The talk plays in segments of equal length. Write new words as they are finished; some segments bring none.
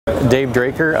Dave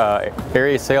Draker,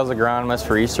 area sales agronomist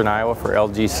for Eastern Iowa for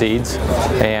LG Seeds,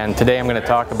 and today I'm going to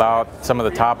talk about some of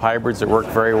the top hybrids that work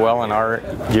very well in our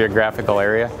geographical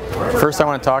area. First I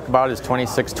want to talk about is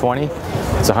 2620.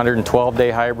 It's a 112-day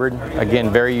hybrid.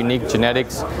 Again, very unique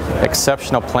genetics,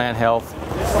 exceptional plant health,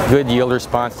 good yield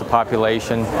response to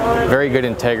population, very good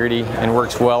integrity, and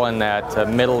works well in that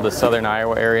middle to southern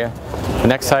Iowa area. The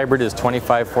next hybrid is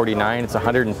 2549. It's a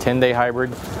 110-day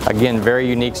hybrid. Again, very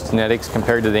unique genetics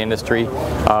compared to the industry.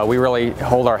 We really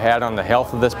hold our hat on the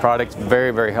health of this product.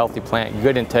 Very, very healthy plant,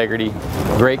 good integrity,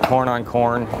 great corn on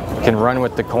corn, can run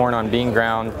with the corn on bean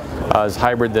ground. It's a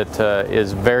hybrid that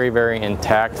is very, very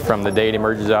intact from the day it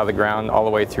emerges out of the ground all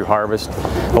the way through harvest.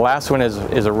 The last one is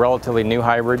a relatively new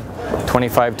hybrid,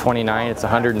 2529. It's a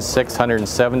 106,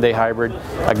 107-day hybrid.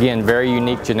 Again, very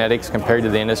unique genetics compared to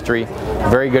the industry.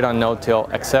 Very good on no-till,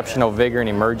 exceptional vigor and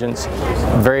emergence,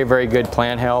 very, very good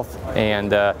plant health,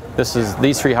 and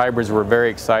these three hybrids we're very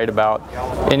excited about.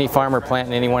 Any farmer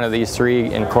planting any one of these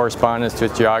three in correspondence to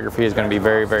its geography is going to be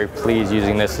very, very pleased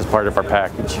using this as part of our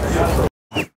package.